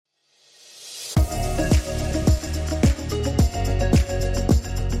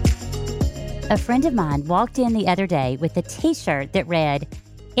A friend of mine walked in the other day with a t-shirt that read,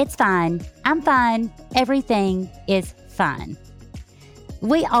 "It's fine, I'm fine, everything is fine."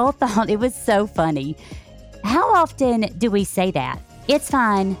 We all thought it was so funny. How often do we say that? It's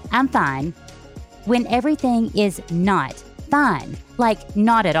fine, I'm fine, when everything is not fine, like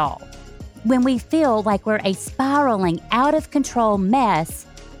not at all. When we feel like we're a spiraling out of control mess,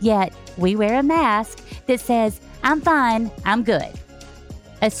 yet we wear a mask that says, "I'm fine, I'm good."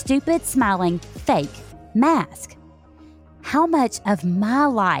 A stupid, smiling, fake mask. How much of my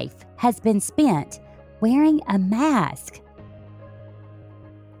life has been spent wearing a mask?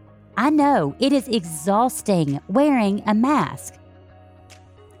 I know it is exhausting wearing a mask.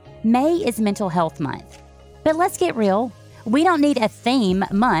 May is Mental Health Month, but let's get real. We don't need a theme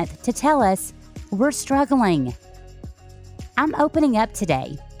month to tell us we're struggling. I'm opening up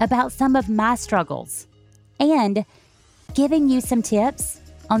today about some of my struggles and giving you some tips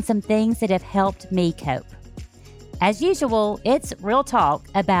on some things that have helped me cope. As usual, it's real talk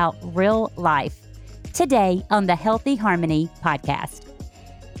about real life. Today on the Healthy Harmony Podcast.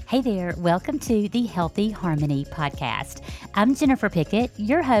 Hey there, welcome to the Healthy Harmony Podcast. I'm Jennifer Pickett,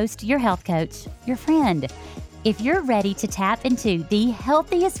 your host, your health coach, your friend. If you're ready to tap into the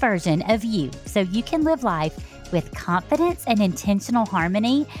healthiest version of you so you can live life with confidence and intentional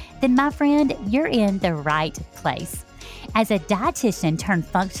harmony, then my friend, you're in the right place. As a dietitian turned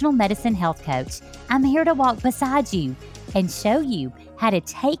functional medicine health coach, I'm here to walk beside you and show you how to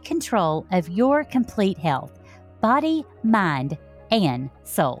take control of your complete health, body, mind, and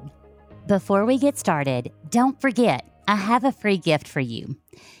soul. Before we get started, don't forget, I have a free gift for you.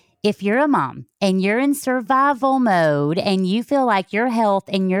 If you're a mom and you're in survival mode and you feel like your health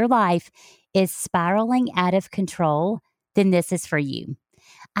and your life is spiraling out of control, then this is for you.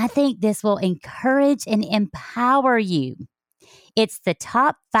 I think this will encourage and empower you. It's the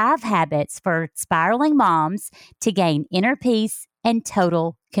top 5 habits for spiraling moms to gain inner peace and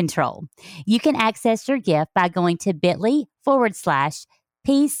total control. You can access your gift by going to bit.ly/peace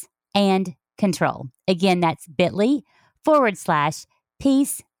and control. Again, that's bit.ly/peace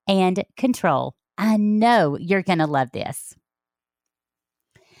and control. I know you're going to love this.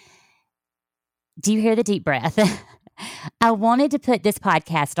 Do you hear the deep breath? I wanted to put this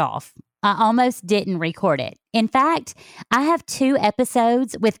podcast off. I almost didn't record it. In fact, I have 2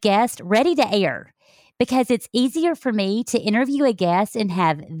 episodes with guests ready to air because it's easier for me to interview a guest and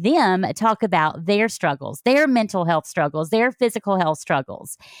have them talk about their struggles, their mental health struggles, their physical health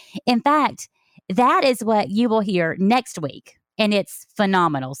struggles. In fact, that is what you will hear next week, and it's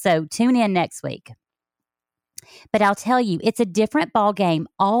phenomenal. So tune in next week. But I'll tell you, it's a different ballgame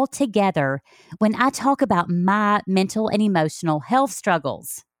altogether when I talk about my mental and emotional health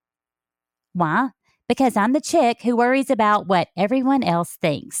struggles. Why? Because I'm the chick who worries about what everyone else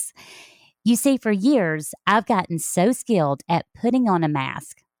thinks. You see, for years, I've gotten so skilled at putting on a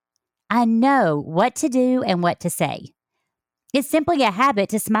mask. I know what to do and what to say. It's simply a habit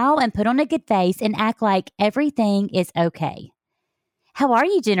to smile and put on a good face and act like everything is okay. How are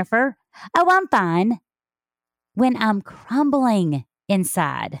you, Jennifer? Oh, I'm fine. When I'm crumbling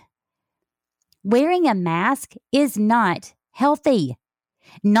inside. Wearing a mask is not healthy.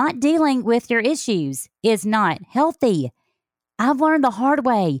 Not dealing with your issues is not healthy. I've learned the hard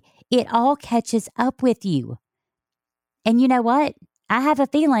way. It all catches up with you. And you know what? I have a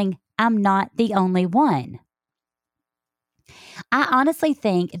feeling I'm not the only one. I honestly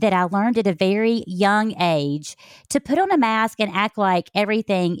think that I learned at a very young age to put on a mask and act like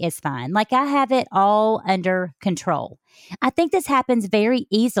everything is fine, like I have it all under control. I think this happens very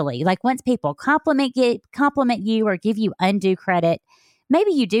easily. Like once people compliment you or give you undue credit,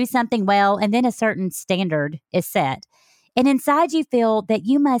 maybe you do something well and then a certain standard is set. And inside you feel that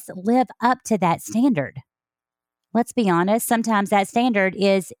you must live up to that standard. Let's be honest, sometimes that standard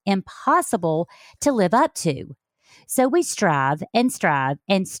is impossible to live up to. So we strive and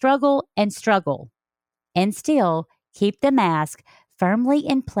struggle and still keep the mask firmly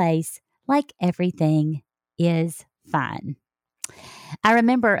in place like everything is fine. I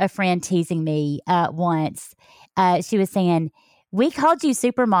remember a friend teasing me once. She was saying, "We called you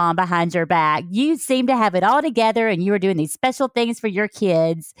super mom behind your back. You seem to have it all together and you were doing these special things for your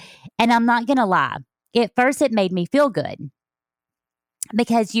kids." And I'm not going to lie. At first, it made me feel good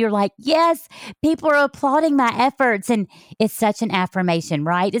because you're like, yes, people are applauding my efforts. And it's such an affirmation,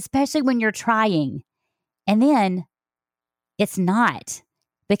 right? Especially when you're trying. And then it's not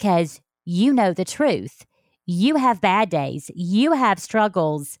because you know the truth. You have bad days. You have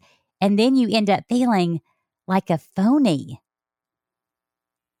struggles. And then you end up feeling like a phony.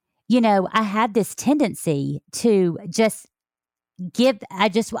 You know, I had this tendency to just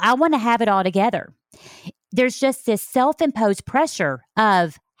I want to have it all together. There's just this self-imposed pressure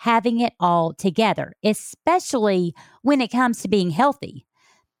of having it all together, especially when it comes to being healthy.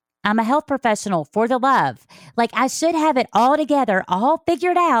 I'm a health professional for the love. Like I should have it all together, all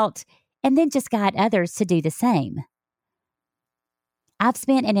figured out, and then just guide others to do the same. I've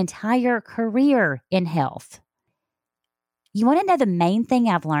spent an entire career in health. You want to know the main thing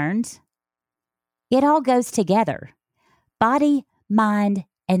I've learned? It all goes together. Body, mind,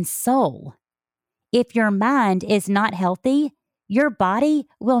 and soul. If your mind is not healthy, your body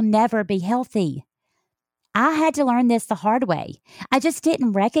will never be healthy. I had to learn this the hard way. I just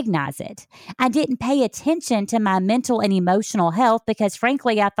didn't recognize it. I didn't pay attention to my mental and emotional health because,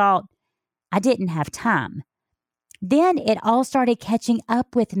 frankly, I thought I didn't have time. Then it all started catching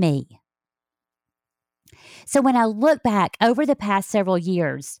up with me. So when I look back over the past several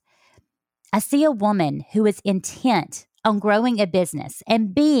years, I see a woman who is intent on growing a business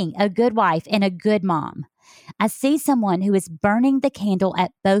and being a good wife and a good mom. I see someone who is burning the candle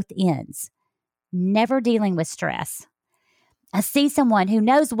at both ends, never dealing with stress. I see someone who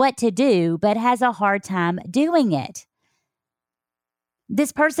knows what to do but has a hard time doing it.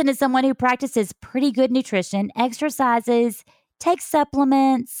 This person is someone who practices pretty good nutrition, exercises, takes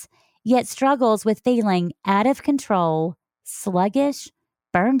supplements, yet struggles with feeling out of control, sluggish,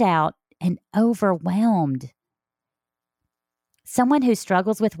 burned out, and overwhelmed. Someone who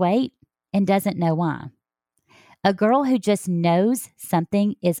struggles with weight and doesn't know why. A girl who just knows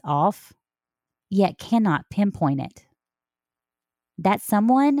something is off, yet cannot pinpoint it. That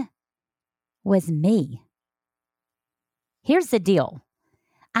someone was me. Here's the deal.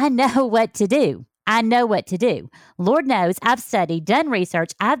 I know what to do. I know what to do. Lord knows I've studied, done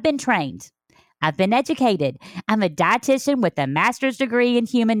research. I've been trained. I've been educated. I'm a dietitian with a master's degree in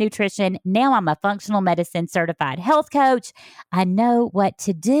human nutrition. Now I'm a functional medicine certified health coach. I know what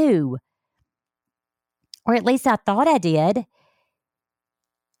to do. Or at least I thought I did.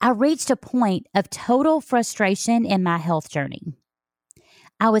 I reached a point of total frustration in my health journey.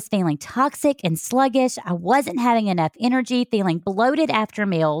 I was feeling toxic and sluggish. I wasn't having enough energy, feeling bloated after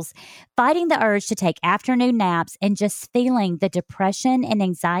meals, fighting the urge to take afternoon naps, and just feeling the depression and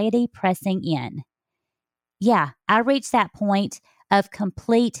anxiety pressing in. Yeah, I reached that point of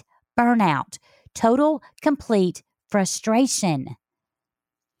complete burnout, total, complete frustration.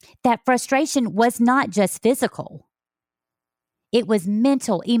 That frustration was not just physical. It was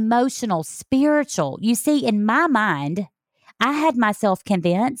mental, emotional, spiritual. You see, in my mind, I had myself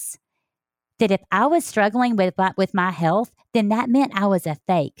convinced that if I was struggling with my health, then that meant I was a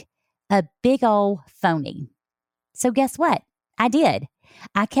fake, a big old phony. So guess what? I did.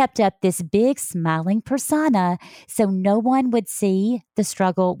 I kept up this big smiling persona so no one would see the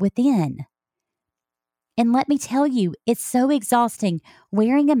struggle within. And let me tell you, it's so exhausting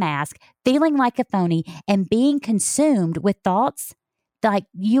wearing a mask, feeling like a phony, and being consumed with thoughts like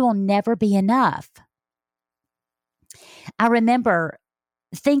you will never be enough. I remember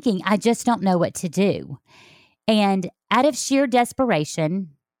thinking, I just don't know what to do. And out of sheer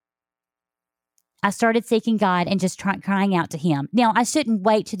desperation, I started seeking God and just crying out to Him. Now, I shouldn't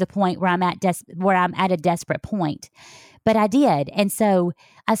wait to the point where I'm at a desperate point, but I did. And so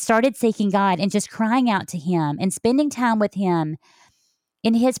I started seeking God and just crying out to Him and spending time with Him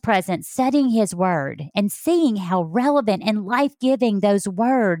in His presence, studying His Word and seeing how relevant and life-giving those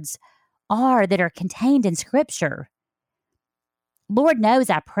words are that are contained in Scripture. Lord knows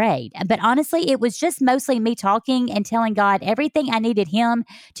I prayed, but honestly, it was just mostly me talking and telling God everything I needed Him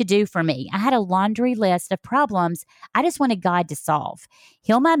to do for me. I had a laundry list of problems I just wanted God to solve.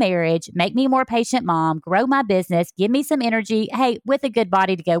 Heal my marriage, make me a more patient mom, grow my business, give me some energy, hey, with a good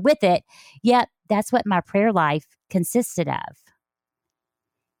body to go with it. Yep, that's what my prayer life consisted of.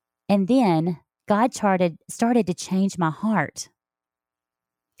 And then God started to change my heart.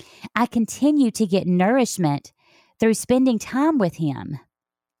 I continue to get nourishment through spending time with Him.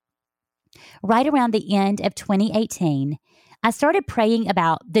 Right around the end of 2018, I started praying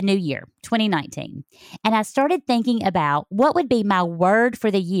about the new year, 2019, and I started thinking about what would be my word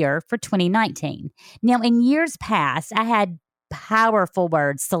for the year for 2019. Now, in years past, I had powerful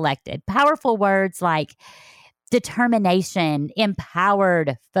words selected, powerful words like determination,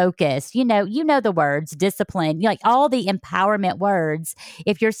 empowered, focus, you know the words, discipline, like all the empowerment words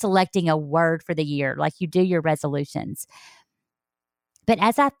if you're selecting a word for the year, like you do your resolutions. But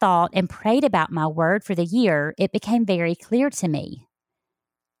as I thought and prayed about my word for the year, it became very clear to me.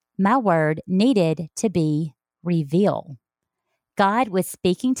 My word needed to be reveal. God was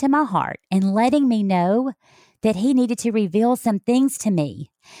speaking to my heart and letting me know that He needed to reveal some things to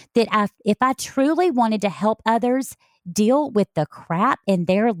me, that if I truly wanted to help others, deal with the crap in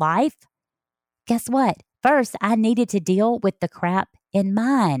their life, guess what? First, I needed to deal with the crap in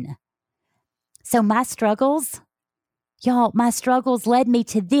mine. So my struggles, y'all, my struggles led me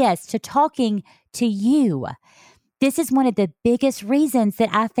to this, to talking to you. This is one of the biggest reasons that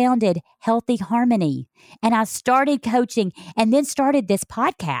I founded Healthy Harmony. And I started coaching and then started this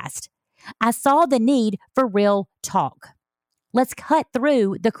podcast. I saw the need for real talk. Let's cut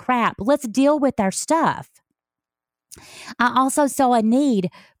through the crap. Let's deal with our stuff. I also saw a need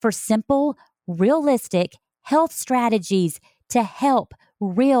for simple, realistic health strategies to help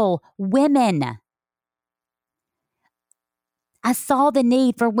real women. I saw the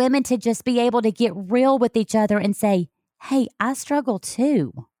need for women to just be able to get real with each other and say, hey, I struggle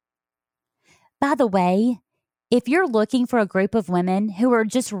too. By the way, if you're looking for a group of women who are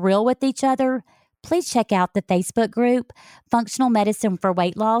just real with each other, please check out the Facebook group, Functional Medicine for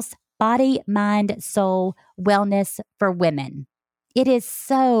Weight Loss, Body, Mind, Soul, Wellness for Women. It is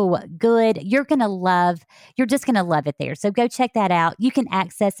so good. You're just going to love it there. So go check that out. You can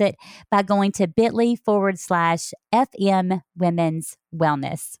access it by going to bit.ly/FM Women's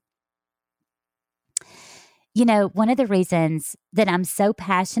Wellness. You know, one of the reasons that I'm so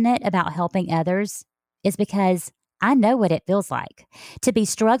passionate about helping others is because I know what it feels like to be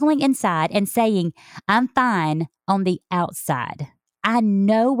struggling inside and saying, I'm fine on the outside. I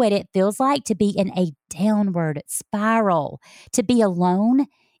know what it feels like to be in a downward spiral, to be alone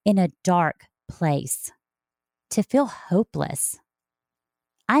in a dark place, to feel hopeless.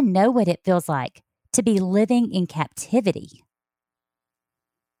 I know what it feels like to be living in captivity.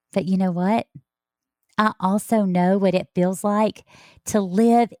 But you know what? I also know what it feels like to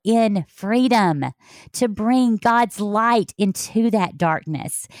live in freedom, to bring God's light into that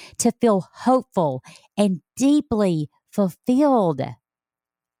darkness, to feel hopeful and deeply fulfilled.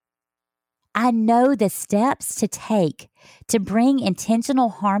 I know the steps to take to bring intentional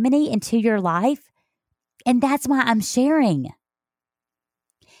harmony into your life, and that's why I'm sharing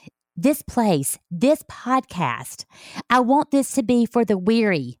this place, this podcast. I want this to be for the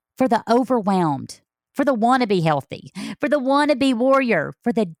weary, for the overwhelmed, for the wannabe healthy, for the wannabe warrior,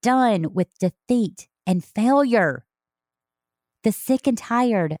 for the done with defeat and failure, the sick and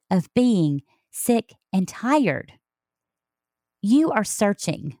tired of being sick and tired. You are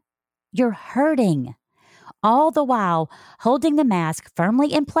searching. You're hurting, all the while holding the mask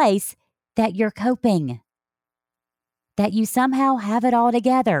firmly in place that you're coping, that you somehow have it all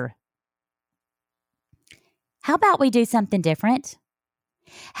together. How about we do something different?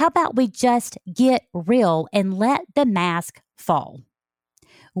 How about we just get real and let the mask fall?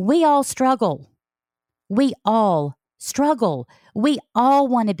 We all struggle. We all struggle. We all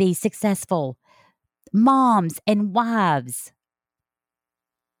want to be successful moms and wives.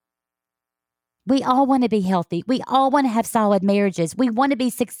 We all want to be healthy. We all want to have solid marriages. We want to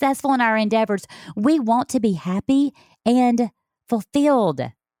be successful in our endeavors. We want to be happy and fulfilled.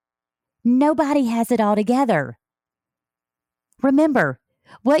 Nobody has it all together. Remember,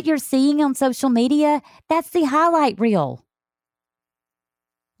 what you're seeing on social media, that's the highlight reel.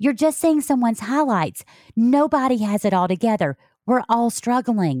 You're just seeing someone's highlights. Nobody has it all together. We're all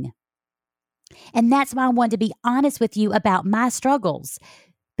struggling. And that's why I wanted to be honest with you about my struggles.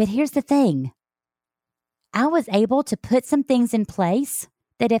 But here's the thing. I was able to put some things in place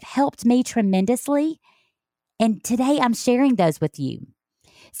that have helped me tremendously. And today I'm sharing those with you.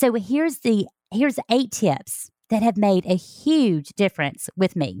 So here's 8 tips that have made a huge difference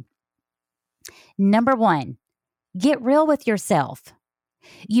with me. Number 1, get real with yourself.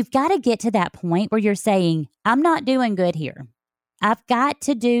 You've got to get to that point where you're saying, I'm not doing good here. I've got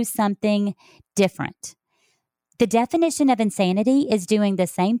to do something different. The definition of insanity is doing the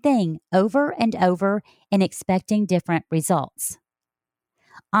same thing over and over and expecting different results.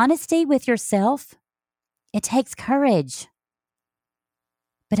 Honesty with yourself, it takes courage.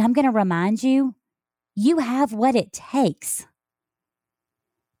 But I'm going to remind you, you have what it takes.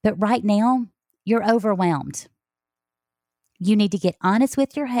 But right now, you're overwhelmed. You need to get honest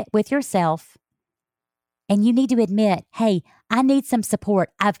with yourself, and you need to admit, hey, I need some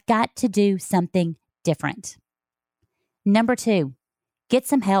support. I've got to do something different. Number 2, get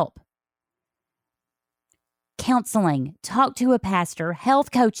some help. Counseling, talk to a pastor, health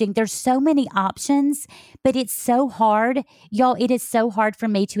coaching. There's so many options, but it's so hard. Y'all, it is so hard for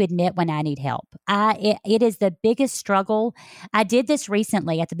me to admit when I need help. It is the biggest struggle. I did this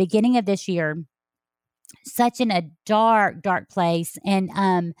recently at the beginning of this year, such in a dark, dark place. And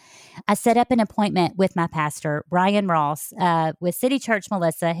I set up an appointment with my pastor, Brian Ross, with City Church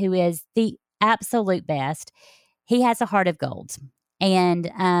Melissa, who is the absolute best. He has a heart of gold.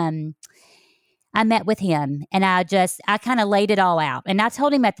 And I met with him and I kind of laid it all out. And I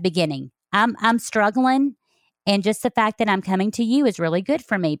told him at the beginning, I'm struggling. And just the fact that I'm coming to you is really good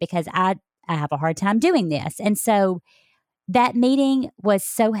for me because I have a hard time doing this. And so that meeting was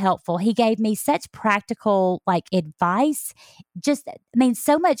so helpful. He gave me such practical advice,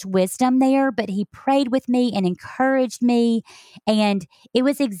 so much wisdom there, but he prayed with me and encouraged me. And it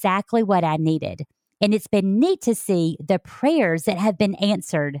was exactly what I needed. And it's been neat to see the prayers that have been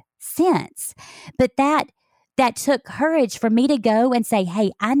answered since. But that took courage for me to go and say,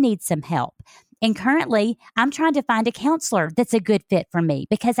 hey, I need some help. And currently, I'm trying to find a counselor that's a good fit for me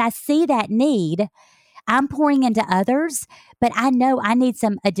because I see that need. I'm pouring into others, but I know I need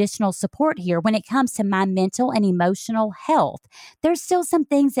some additional support here when it comes to my mental and emotional health. There's still some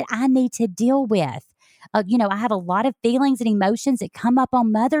things that I need to deal with. I have a lot of feelings and emotions that come up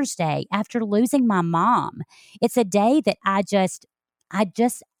on Mother's Day after losing my mom. It's a day that I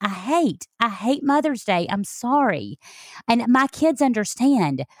hate. I hate Mother's Day. I'm sorry. And my kids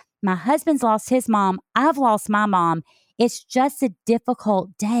understand. My husband's lost his mom. I've lost my mom. It's just a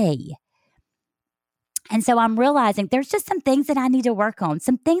difficult day. And so I'm realizing there's just some things that I need to work on,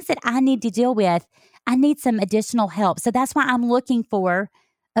 some things that I need to deal with. I need some additional help. So that's why I'm looking for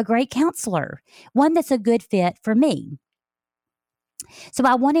a great counselor, one that's a good fit for me. So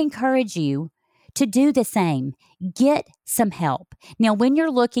I want to encourage you to do the same. Get some help. Now, when you're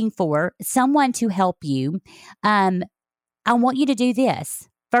looking for someone to help you, I want you to do this.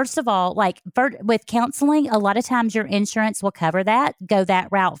 First of all, with counseling, a lot of times your insurance will cover that. Go that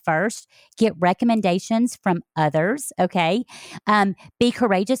route first. Get recommendations from others, okay? Be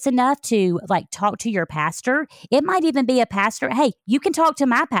courageous enough to talk to your pastor. It might even be a pastor. Hey, you can talk to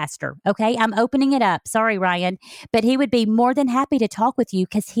my pastor, okay? I'm opening it up. Sorry, Ryan. But he would be more than happy to talk with you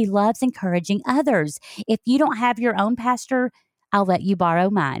because he loves encouraging others. If you don't have your own pastor, I'll let you borrow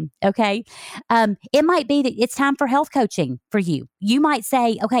mine. Okay. It might be that it's time for health coaching for you. You might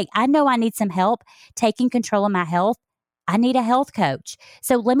say, okay, I know I need some help taking control of my health. I need a health coach.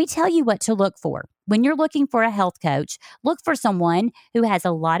 So let me tell you what to look for. When you're looking for a health coach, look for someone who has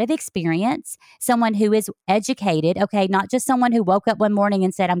a lot of experience, someone who is educated, okay, not just someone who woke up one morning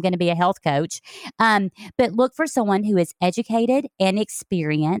and said, I'm going to be a health coach, but look for someone who is educated and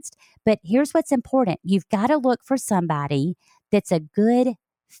experienced. But here's what's important. You've got to look for somebody that's a good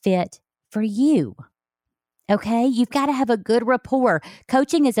fit for you. Okay, you've got to have a good rapport.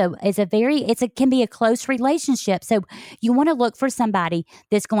 Coaching can be a close relationship. So you want to look for somebody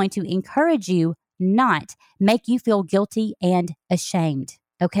that's going to encourage you, not make you feel guilty and ashamed.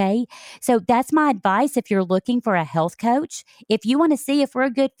 Okay, so that's my advice. If you're looking for a health coach, if you want to see if we're a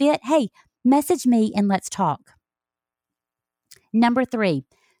good fit, hey, message me and let's talk. Number 3,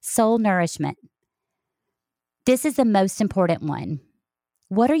 soul nourishment. This is the most important one.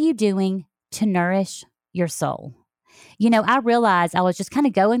 What are you doing to nourish your soul? I realized I was just kind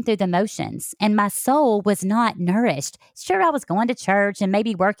of going through the motions and my soul was not nourished. Sure, I was going to church and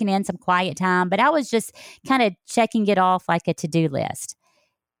maybe working in some quiet time, but I was just kind of checking it off like a to-do list.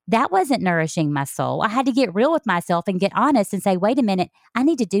 That wasn't nourishing my soul. I had to get real with myself and get honest and say, wait a minute, I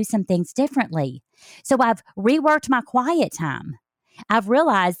need to do some things differently. So I've reworked my quiet time. I've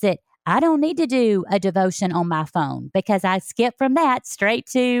realized that I don't need to do a devotion on my phone because I skip from that straight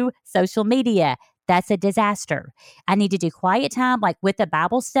to social media. That's a disaster. I need to do quiet time with a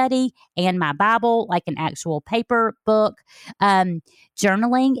Bible study and my Bible, like an actual paper book.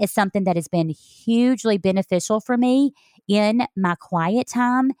 Journaling is something that has been hugely beneficial for me in my quiet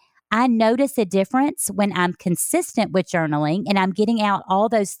time. I notice a difference when I'm consistent with journaling and I'm getting out all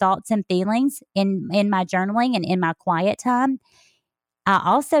those thoughts and feelings in my journaling and in my quiet time. I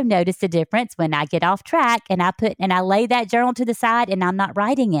also notice a difference when I get off track and I lay that journal to the side and I'm not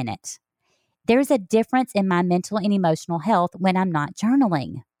writing in it. There's a difference in my mental and emotional health when I'm not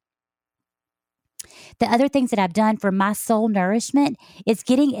journaling. The other things that I've done for my soul nourishment is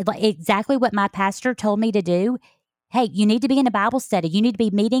getting exactly what my pastor told me to do. Hey, you need to be in a Bible study. You need to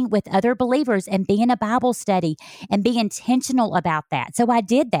be meeting with other believers and be in a Bible study and be intentional about that. So I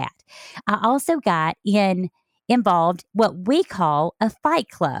did that. I also got involved what we call a fight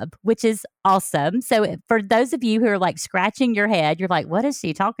club, which is awesome. So for those of you who are scratching your head, you're like, what is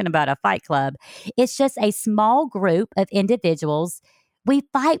she talking about, a fight club? It's just a small group of individuals. We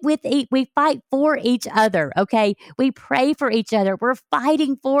we fight for each other, okay? We pray for each other. We're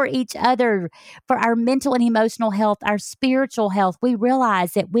fighting for each other, for our mental and emotional health, our spiritual health. We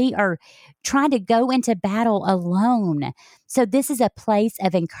realize that we are trying to go into battle alone. So this is a place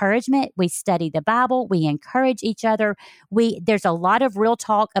of encouragement. We study the Bible, we encourage each other. There's a lot of real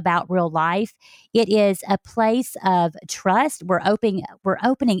talk about real life. It is a place of trust. We're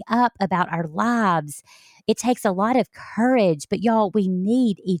opening up about our lives. It takes a lot of courage, but y'all, we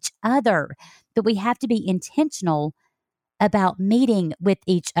need each other. But we have to be intentional about meeting with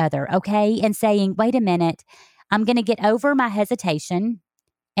each other, okay? And saying, wait a minute, I'm going to get over my hesitation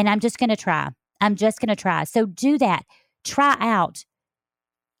and I'm just going to try. I'm just going to try. So do that. Try out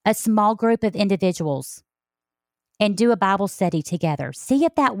a small group of individuals and do a Bible study together. See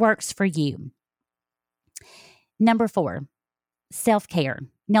if that works for you. Number 4, self-care.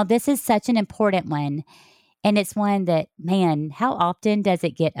 Now, this is such an important one. And it's one that, man, how often does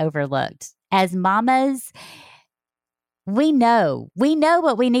it get overlooked? As mamas, we know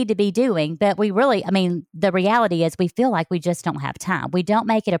what we need to be doing, but the reality is we feel like we just don't have time. We don't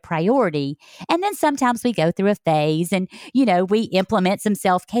make it a priority. And then sometimes we go through a phase and, we implement some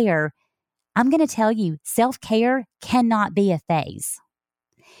self-care. I'm going to tell you, self-care cannot be a phase.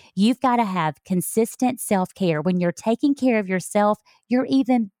 You've got to have consistent self-care. When you're taking care of yourself, you're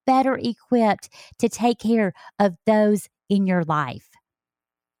even better equipped to take care of those in your life.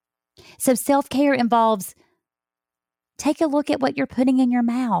 So self-care involves, take a look at what you're putting in your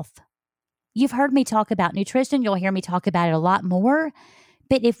mouth. You've heard me talk about nutrition. You'll hear me talk about it a lot more.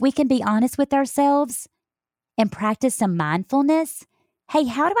 But if we can be honest with ourselves and practice some mindfulness, hey,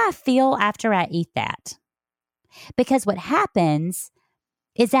 how do I feel after I eat that? Because what happens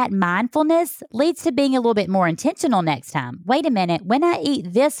is that mindfulness leads to being a little bit more intentional next time. Wait a minute, when I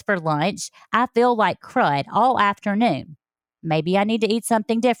eat this for lunch, I feel like crud all afternoon. Maybe I need to eat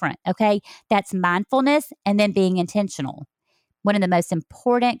something different, okay? That's mindfulness and then being intentional. One of the most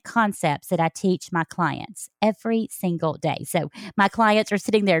important concepts that I teach my clients every single day. So my clients are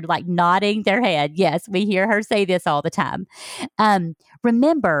sitting there like nodding their head. Yes, we hear her say this all the time.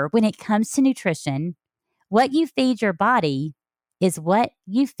 Remember, when it comes to nutrition, what you feed your body is what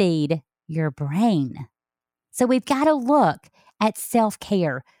you feed your brain. So we've got to look at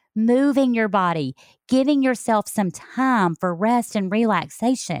self-care, moving your body, giving yourself some time for rest and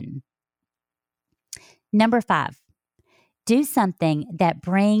relaxation. Number 5, do something that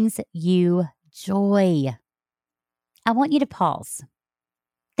brings you joy. I want you to pause.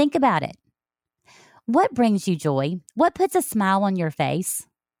 Think about it. What brings you joy? What puts a smile on your face?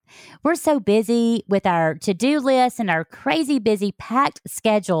 We're so busy with our to-do lists and our crazy busy packed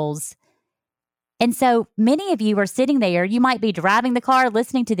schedules. And so many of you are sitting there, you might be driving the car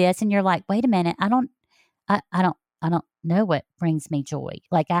listening to this and you're like, wait a minute, I don't know what brings me joy.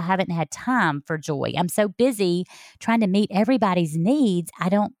 Like I haven't had time for joy. I'm so busy trying to meet everybody's needs. I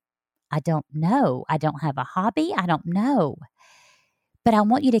don't know. I don't have a hobby. I don't know. But I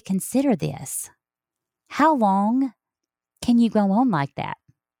want you to consider this. How long can you go on like that?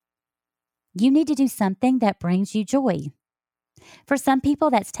 You need to do something that brings you joy. For some people,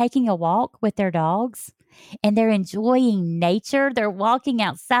 that's taking a walk with their dogs and they're enjoying nature. They're walking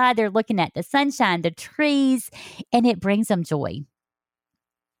outside. They're looking at the sunshine, the trees, and it brings them joy.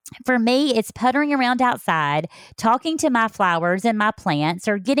 For me, it's puttering around outside, talking to my flowers and my plants,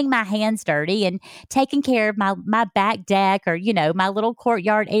 or getting my hands dirty and taking care of my back deck or, my little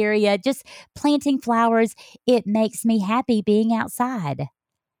courtyard area, just planting flowers. It makes me happy being outside.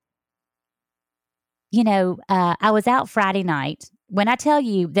 I was out Friday night. When I tell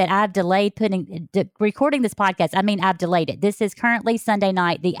you that I've delayed recording this podcast, I mean, I've delayed it. This is currently Sunday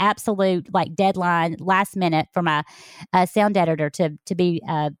night, the absolute deadline, last minute for my sound editor to be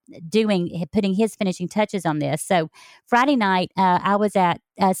putting his finishing touches on this. So Friday night, I was at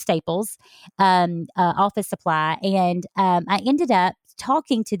Staples Office Supply, and I ended up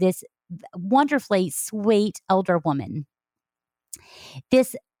talking to this wonderfully sweet older woman.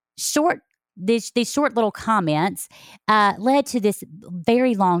 These short little comments led to this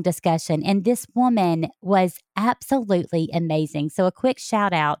very long discussion. And this woman was absolutely amazing. So a quick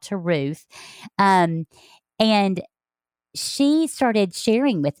shout out to Ruth. And she started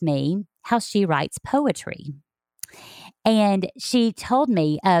sharing with me how she writes poetry. And she told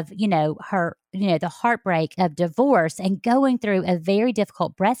me of, her, the heartbreak of divorce and going through a very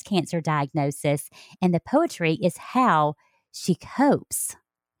difficult breast cancer diagnosis. And the poetry is how she copes.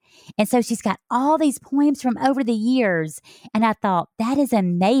 And so she's got all these poems from over the years. And I thought, that is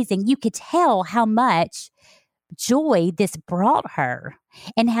amazing. You could tell how much joy this brought her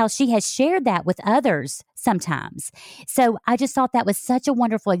and how she has shared that with others sometimes. So I just thought that was such a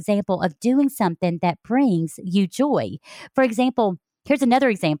wonderful example of doing something that brings you joy. For example, here's another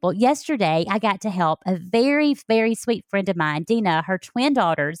example. Yesterday, I got to help a very, very sweet friend of mine, Dina. Her twin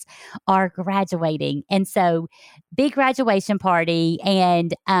daughters are graduating. And so, big graduation party.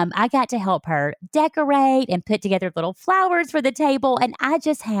 And I got to help her decorate and put together little flowers for the table. And I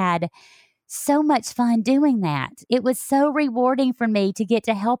just had so much fun doing that. It was so rewarding for me to get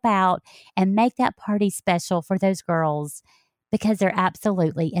to help out and make that party special for those girls because they're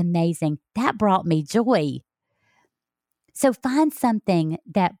absolutely amazing. That brought me joy. So find something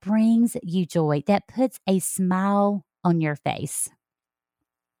that brings you joy, that puts a smile on your face.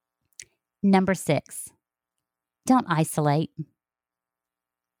 Number 6, don't isolate.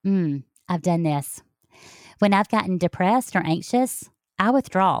 I've done this. When I've gotten depressed or anxious, I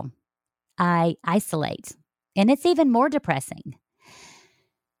withdraw. I isolate. And it's even more depressing.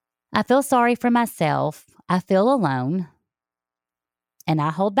 I feel sorry for myself. I feel alone. And I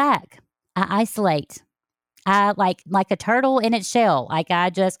hold back. I isolate. I like a turtle in its shell. Like I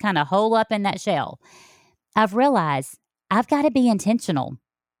just kind of hole up in that shell. I've realized I've got to be intentional.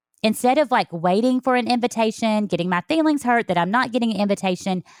 Instead of like waiting for an invitation, getting my feelings hurt that I'm not getting an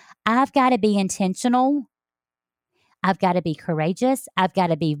invitation, I've got to be intentional. I've got to be courageous. I've got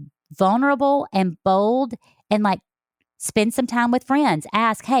to be vulnerable and bold and like spend some time with friends.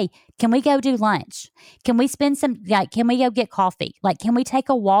 Ask, hey, can we go do lunch? Can we can we go get coffee? Like, can we take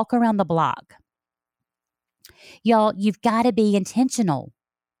a walk around the block? Y'all, you've got to be intentional.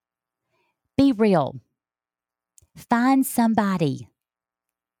 Be real. Find somebody.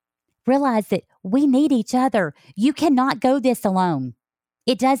 Realize that we need each other. You cannot go this alone.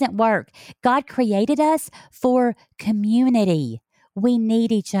 It doesn't work. God created us for community. We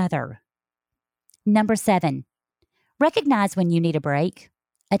need each other. Number 7, recognize when you need a break,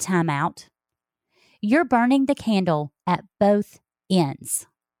 a timeout. You're burning the candle at both ends,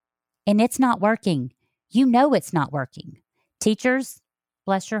 and it's not working. You know it's not working. Teachers,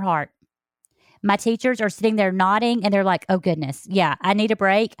 bless your heart. My teachers are sitting there nodding, and they're like, oh, goodness, yeah, I need a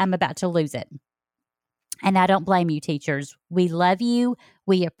break. I'm about to lose it. And I don't blame you, teachers. We love you.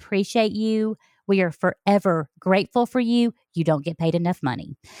 We appreciate you. We are forever grateful for you. You don't get paid enough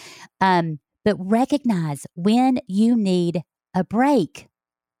money. But recognize when you need a break,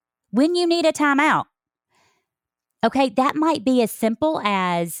 when you need a timeout. Okay, that might be as simple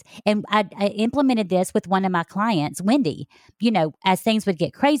as, and I implemented this with one of my clients, Wendy. You know, as things would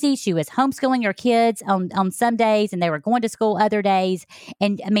get crazy, she was homeschooling her kids on some days and they were going to school other days.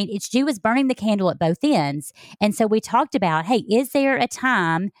 And I mean, she was burning the candle at both ends. And so we talked about, hey, is there a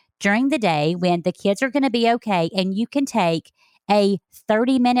time during the day when the kids are going to be okay and you can take a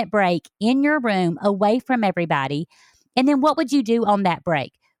 30-minute break in your room away from everybody? And then what would you do on that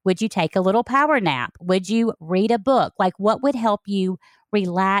break? Would you take a little power nap? Would you read a book? Like what would help you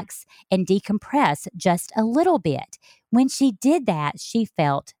relax and decompress just a little bit? When she did that, she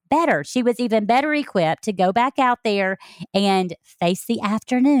felt better. She was even better equipped to go back out there and face the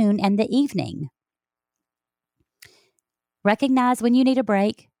afternoon and the evening. Recognize when you need a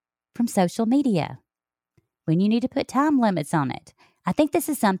break from social media, when you need to put time limits on it. I think this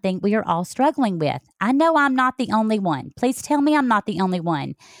is something we are all struggling with. I know I'm not the only one. Please tell me I'm not the only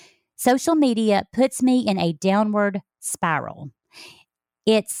one. Social media puts me in a downward spiral.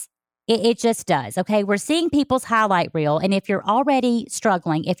 It just does. Okay. We're seeing people's highlight reel. And if you're already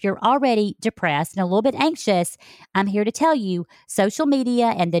struggling, if you're already depressed and a little bit anxious, I'm here to tell you social media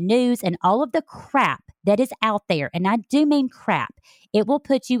and the news and all of the crap that is out there, and I do mean crap, it will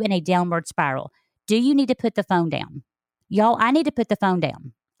put you in a downward spiral. Do you need to put the phone down? Y'all, I need to put the phone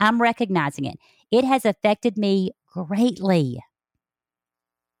down. I'm recognizing it. It has affected me greatly.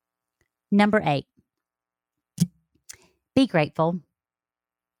 Number 8, be grateful.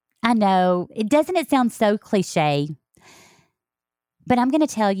 I know, doesn't it sound so cliche? But I'm going to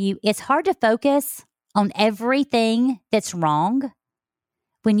tell you, it's hard to focus on everything that's wrong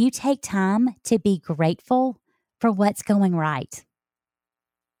when you take time to be grateful for what's going right.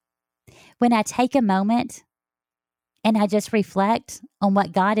 When I take a moment and I just reflect on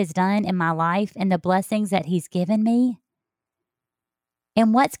what God has done in my life and the blessings that He's given me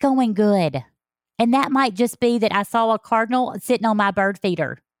and what's going good. And that might just be that I saw a cardinal sitting on my bird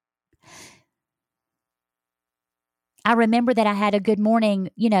feeder. I remember that I had a good morning,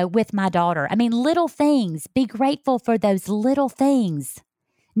 with my daughter. I mean, little things. Be grateful for those little things.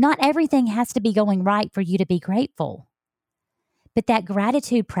 Not everything has to be going right for you to be grateful. But that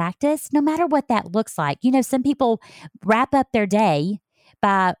gratitude practice, no matter what that looks like, some people wrap up their day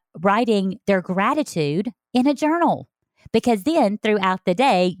by writing their gratitude in a journal. Because then throughout the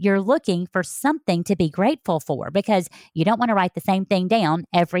day, you're looking for something to be grateful for because you don't want to write the same thing down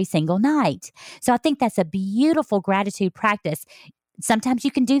every single night. So I think that's a beautiful gratitude practice. Sometimes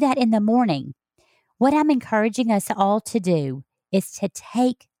you can do that in the morning. What I'm encouraging us all to do is to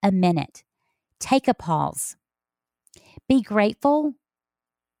take a minute, take a pause, be grateful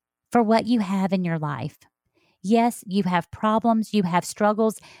for what you have in your life. Yes, you have problems, you have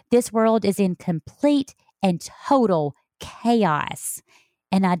struggles. This world is in complete and total chaos.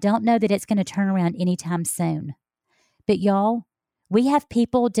 And I don't know that it's going to turn around anytime soon. But y'all, we have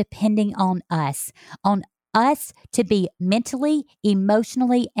people depending on us to be mentally,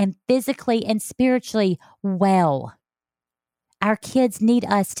 emotionally, and physically and spiritually well. Our kids need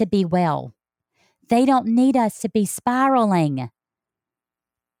us to be well. They don't need us to be spiraling.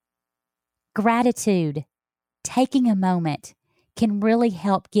 Gratitude, taking a moment, can really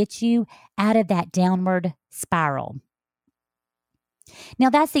help get you out of that downward spiral. Now,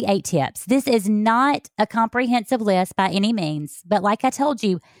 that's the 8 tips. This is not a comprehensive list by any means, but like I told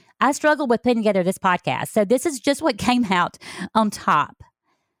you, I struggled with putting together this podcast. So this is just what came out on top.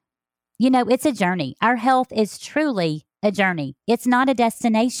 You know, it's a journey. Our health is truly a journey. It's not a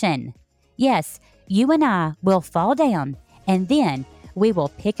destination. Yes, you and I will fall down, and then we will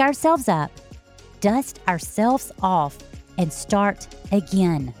pick ourselves up, dust ourselves off, and start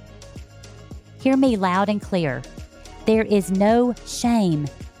again. Hear me loud and clear. There is no shame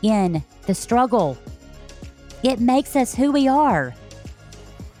in the struggle. It makes us who we are.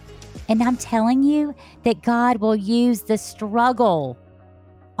 And I'm telling you that God will use the struggle,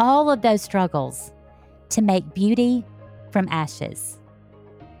 all of those struggles, to make beauty from ashes.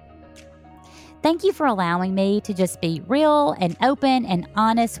 Thank you for allowing me to just be real and open and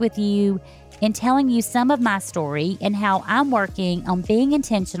honest with you in telling you some of my story and how I'm working on being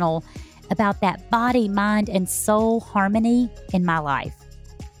intentional about that body, mind, and soul harmony in my life.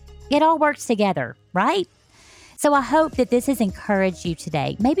 It all works together, right? So I hope that this has encouraged you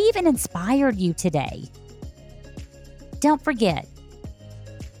today, maybe even inspired you today. Don't forget,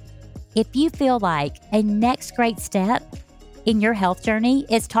 if you feel like a next great step in your health journey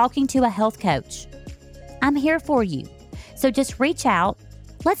is talking to a health coach, I'm here for you. So just reach out.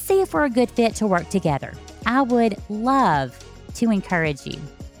 Let's see if we're a good fit to work together. I would love to encourage you.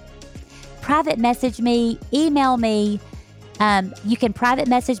 Private message me, email me. You can private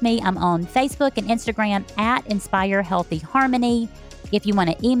message me. I'm on Facebook and Instagram at Inspire Healthy Harmony. If you want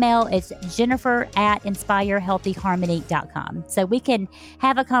to email, it's jennifer@inspirehealthyharmony.com. So we can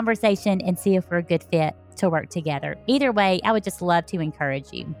have a conversation and see if we're a good fit to work together. Either way, I would just love to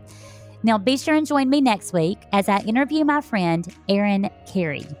encourage you. Now, be sure and join me next week as I interview my friend, Erin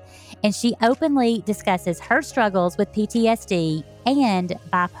Carey. And she openly discusses her struggles with PTSD and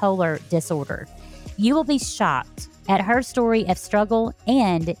bipolar disorder. You will be shocked at her story of struggle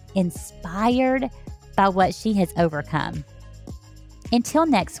and inspired by what she has overcome. Until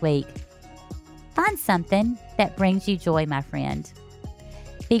next week, find something that brings you joy, my friend.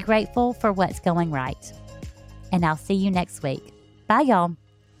 Be grateful for what's going right. And I'll see you next week. Bye, y'all.